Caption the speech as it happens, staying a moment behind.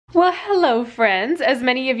Well, hello friends. As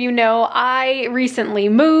many of you know, I recently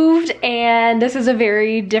moved and this is a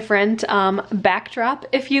very different backdrop,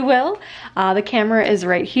 if you will. The camera is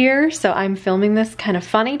right here, so I'm filming this kind of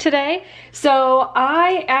funny today. So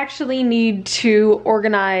I actually need to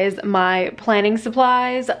organize my planning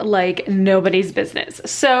supplies like nobody's business.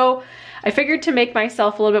 So I figured to make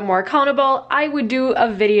myself a little bit more accountable, I would do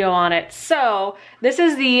a video on it. So this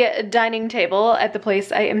is the dining table at the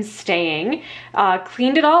place I am staying.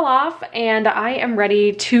 Cleaned it all off and I am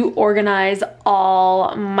ready to organize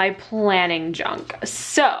all my planning junk.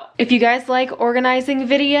 So if you guys like organizing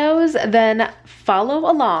videos, then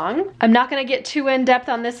follow along. I'm not gonna get too in depth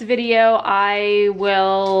on this video. I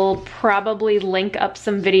will probably link up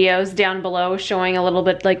some videos down below showing a little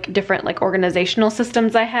bit like different like organizational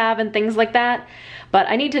systems I have and things like that. But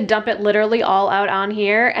I need to dump it literally all out on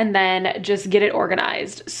here and then just get it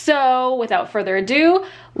organized. So without further ado,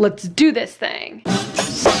 let's do this thing.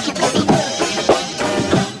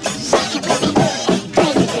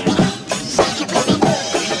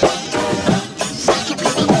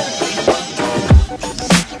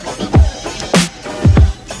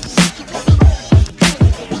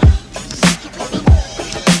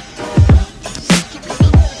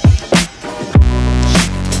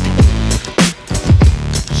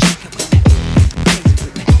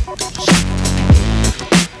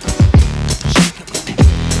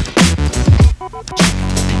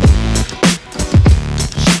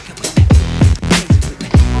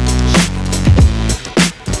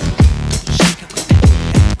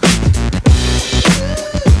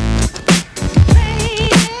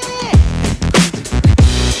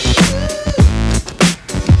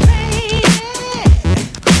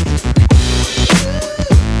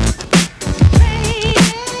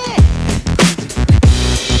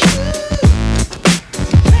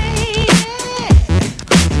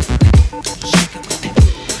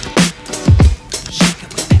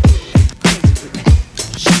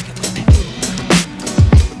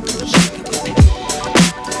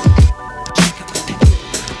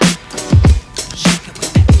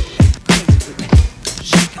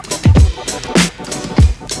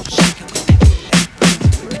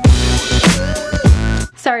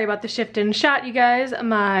 Sorry about the shift in shot, you guys.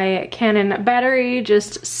 My Canon battery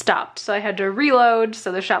just stopped, so I had to reload,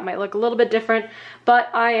 so the shot might look a little bit different, but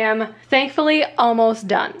I am thankfully almost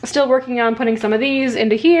done. Still working on putting some of these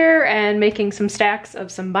into here and making some stacks of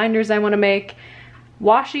some binders I want to make.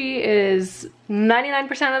 Washi is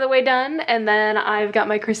 99% of the way done, and then I've got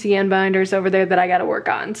my Krissyanne binders over there that I gotta work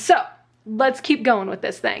on. So let's keep going with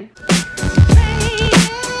this thing.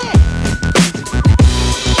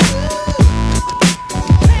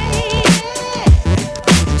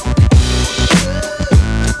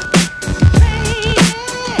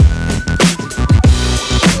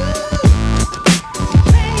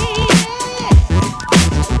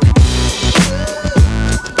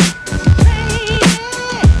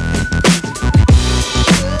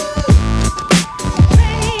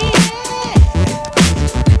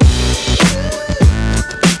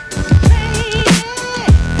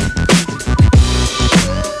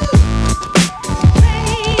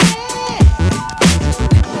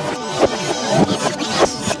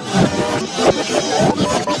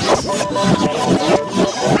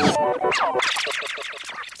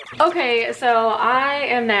 Okay, so I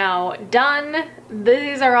am now done.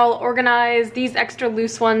 These are all organized. These extra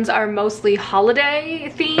loose ones are mostly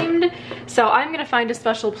holiday themed. So I'm gonna find a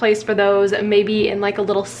special place for those, maybe in like a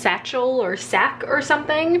little satchel or sack or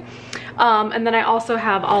something. And then I also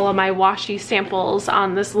have all of my washi samples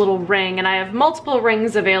on this little ring, and I have multiple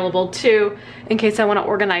rings available too in case I wanna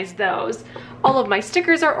organize those. All of my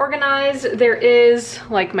stickers are organized. There is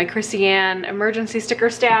like my Krissyanne emergency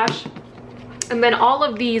sticker stash. And then all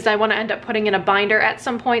of these I want to end up putting in a binder at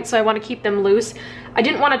some point, so I want to keep them loose. I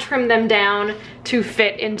didn't want to trim them down to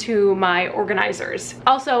fit into my organizers.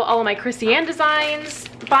 Also, all of my Krissyanne designs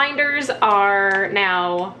binders are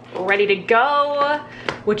now ready to go,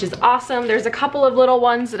 which is awesome. There's a couple of little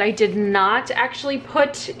ones that I did not actually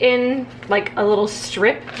put in like a little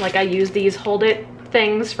strip. Like I use these hold it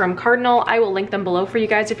things from Cardinal. I will link them below for you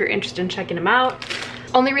guys if you're interested in checking them out.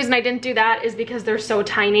 Only reason I didn't do that is because they're so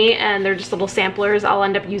tiny and they're just little samplers. I'll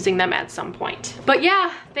end up using them at some point. But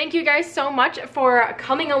yeah, thank you guys so much for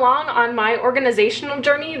coming along on my organizational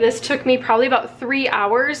journey. This took me probably about 3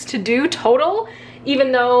 hours to do total.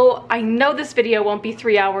 even though I know this video won't be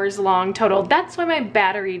 3 hours long total. That's why my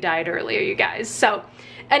battery died earlier, you guys. So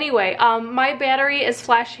anyway, my battery is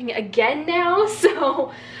flashing again now,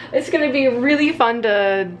 so it's gonna be really fun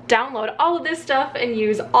to download all of this stuff and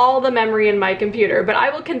use all the memory in my computer. But I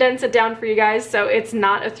will condense it down for you guys so it's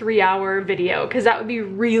not a 3-hour video, because that would be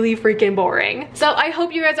really freaking boring. So I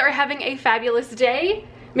hope you guys are having a fabulous day.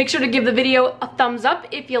 Make sure to give the video a thumbs up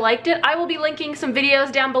if you liked it. I will be linking some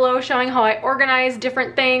videos down below showing how I organize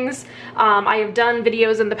different things. I have done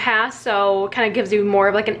videos in the past, so it kind of gives you more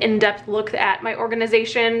of like an in-depth look at my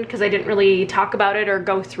organization, because I didn't really talk about it or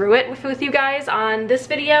go through it with you guys on this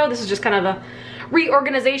video. This is just kind of a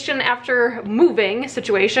reorganization after moving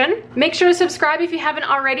situation. Make sure to subscribe if you haven't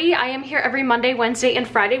already. I am here every Monday, Wednesday, and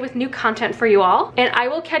Friday with new content for you all. And I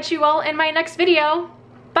will catch you all in my next video.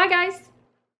 Bye guys!